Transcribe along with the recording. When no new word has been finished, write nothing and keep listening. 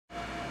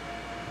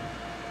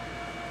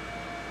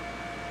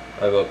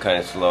I'll go kind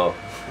of slow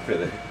for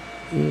the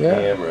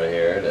camera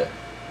here.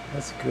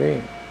 That's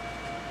great.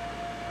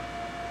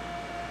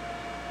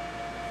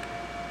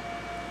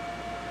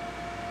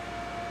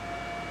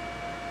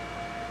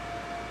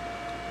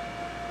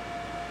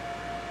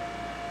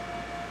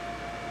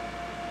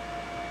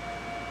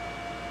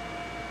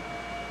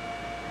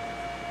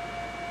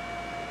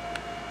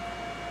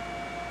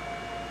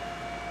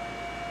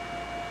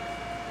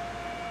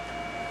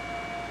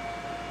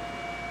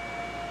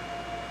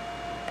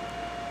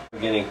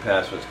 Getting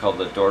past what's called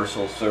the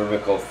dorsal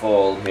cervical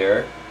fold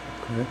here.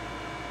 Okay.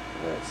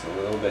 It's a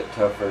little bit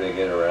tougher to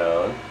get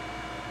around.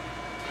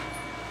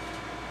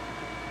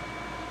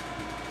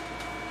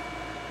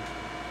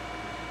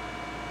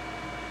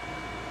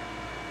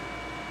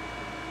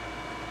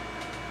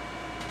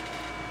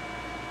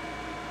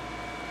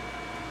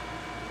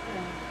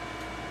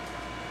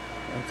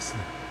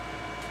 Excellent.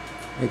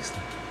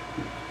 Excellent.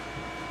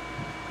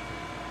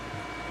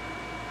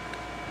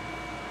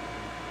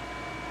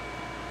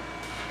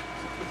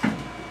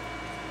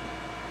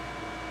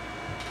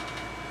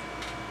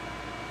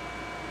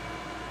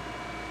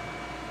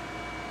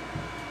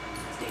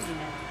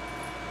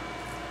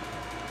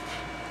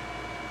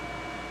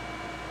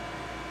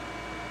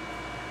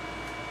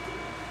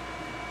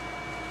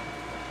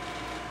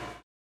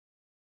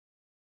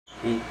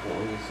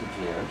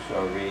 I'm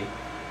sorry.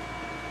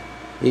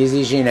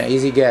 Easy, Gina.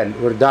 Easy, girl.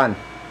 We're done.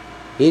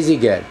 Easy,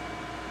 girl.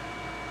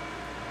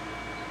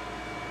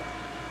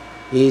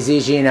 Easy,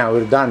 Gina.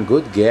 We're done.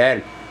 Good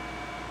girl.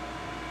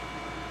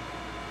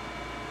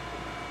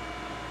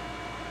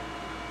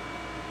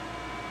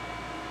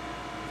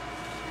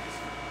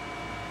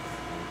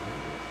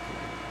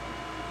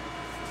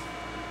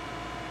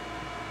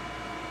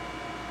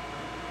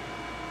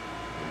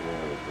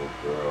 Good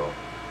girl.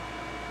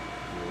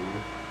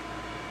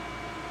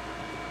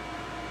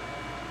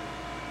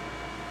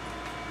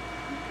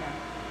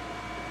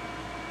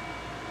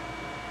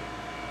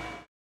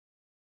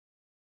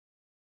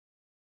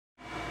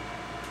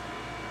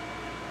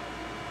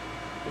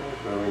 Here's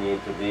where we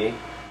need to be.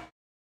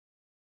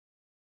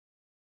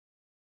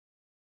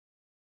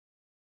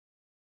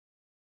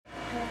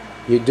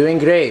 You're doing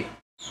great.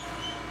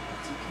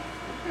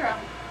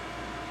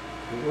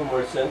 A little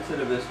more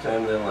sensitive this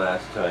time than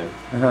last time.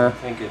 I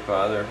think it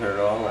bothered her at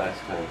all last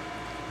time.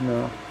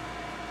 No.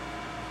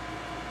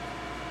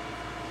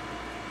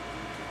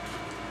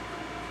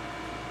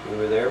 We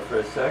were there for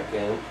a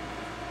second.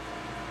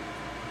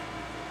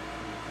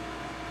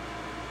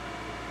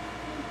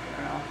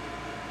 Girl.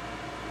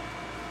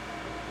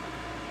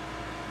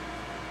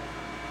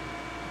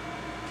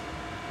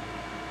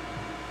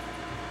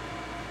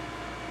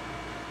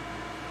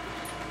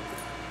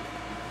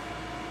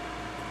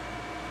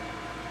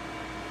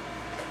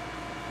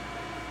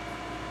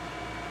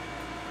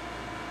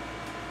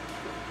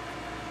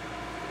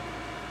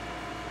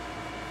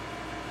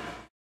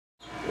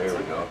 There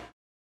we go.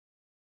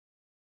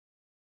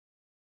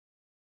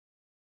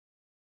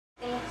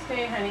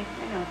 Stay, honey.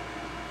 I know.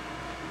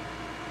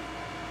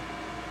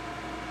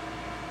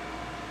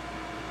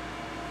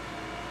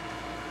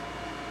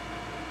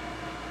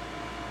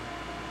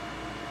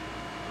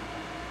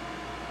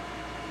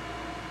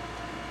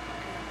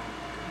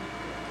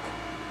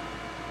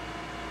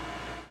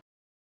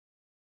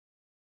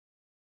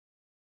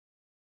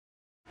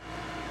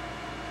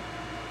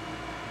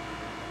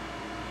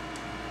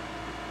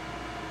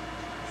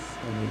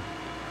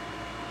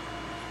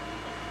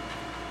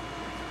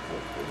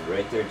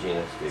 Right there,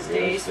 Gina. Stay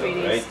Stay, real still.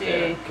 sweetie, Right stay.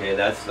 there. Okay,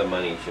 that's the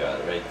money shot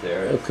right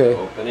there. It's Okay. the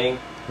opening.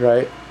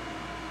 Right.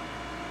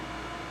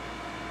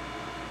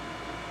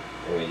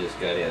 And we just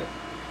got in.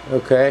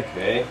 Okay.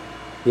 Okay.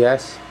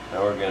 Yes.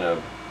 Now we're going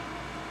to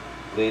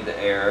bleed the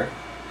air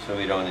so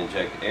we don't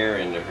inject air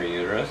into her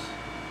uterus.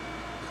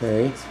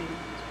 Okay.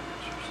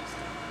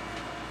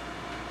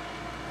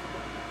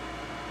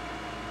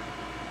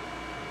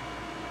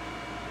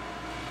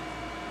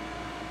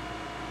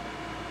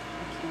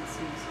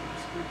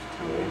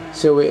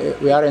 So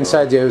we are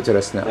inside the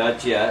uterus now.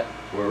 Not yet.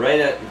 We're right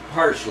at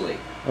partially.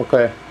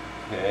 Okay.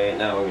 Okay,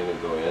 now we're going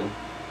to go in.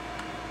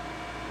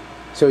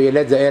 So you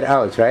let the air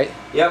out, right?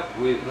 Yep,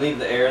 we leave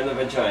the air in the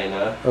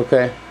vagina.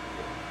 Okay.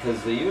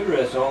 Because the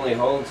uterus only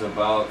holds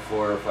about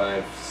 4 or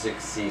 5,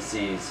 6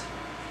 cc's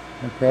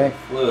Okay.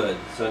 fluid.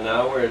 So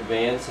now we're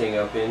advancing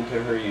up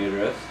into her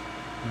uterus.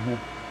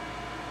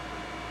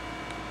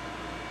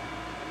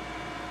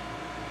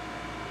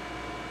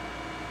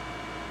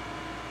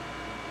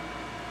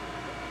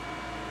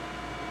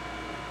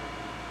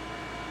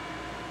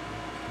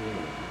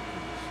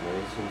 Just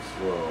nice and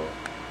slow.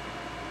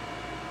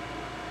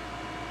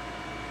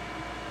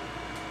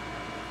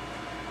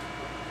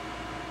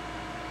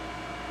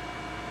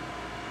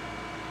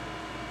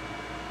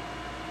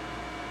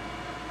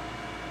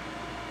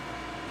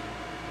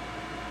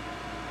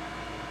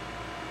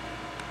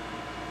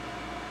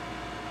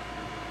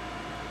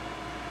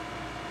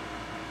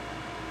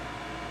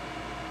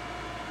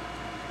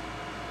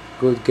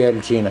 Good girl,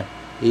 Gina.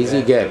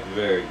 Easy That's girl. a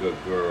very good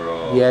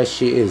girl. Yes,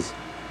 she is.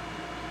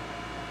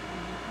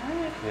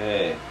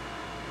 Okay.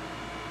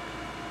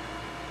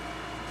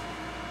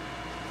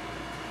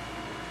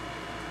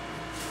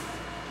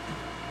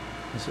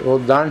 It's all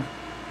done?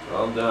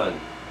 All done.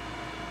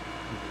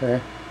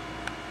 Okay.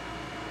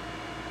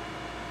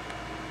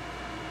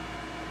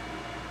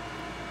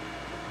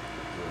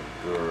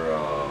 Good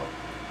girl.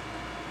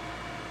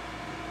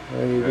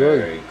 Very good.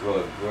 Very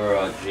good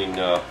girl,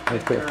 Gina.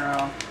 Good Okay.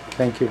 girl.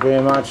 Thank you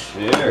very much,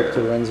 Sure.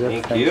 Dr. Renzo.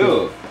 Thank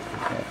you.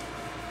 Yeah.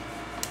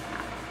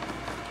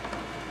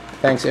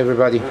 Thanks,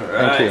 everybody. All Thank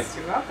right. you.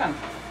 You're welcome.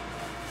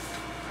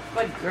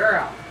 Good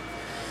girl.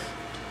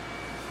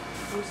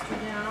 Booster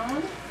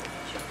down.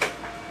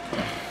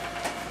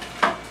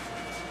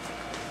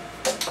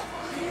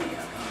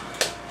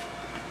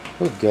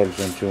 Good girl,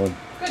 John.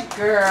 Good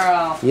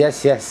girl.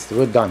 Yes, yes,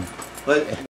 we're done. But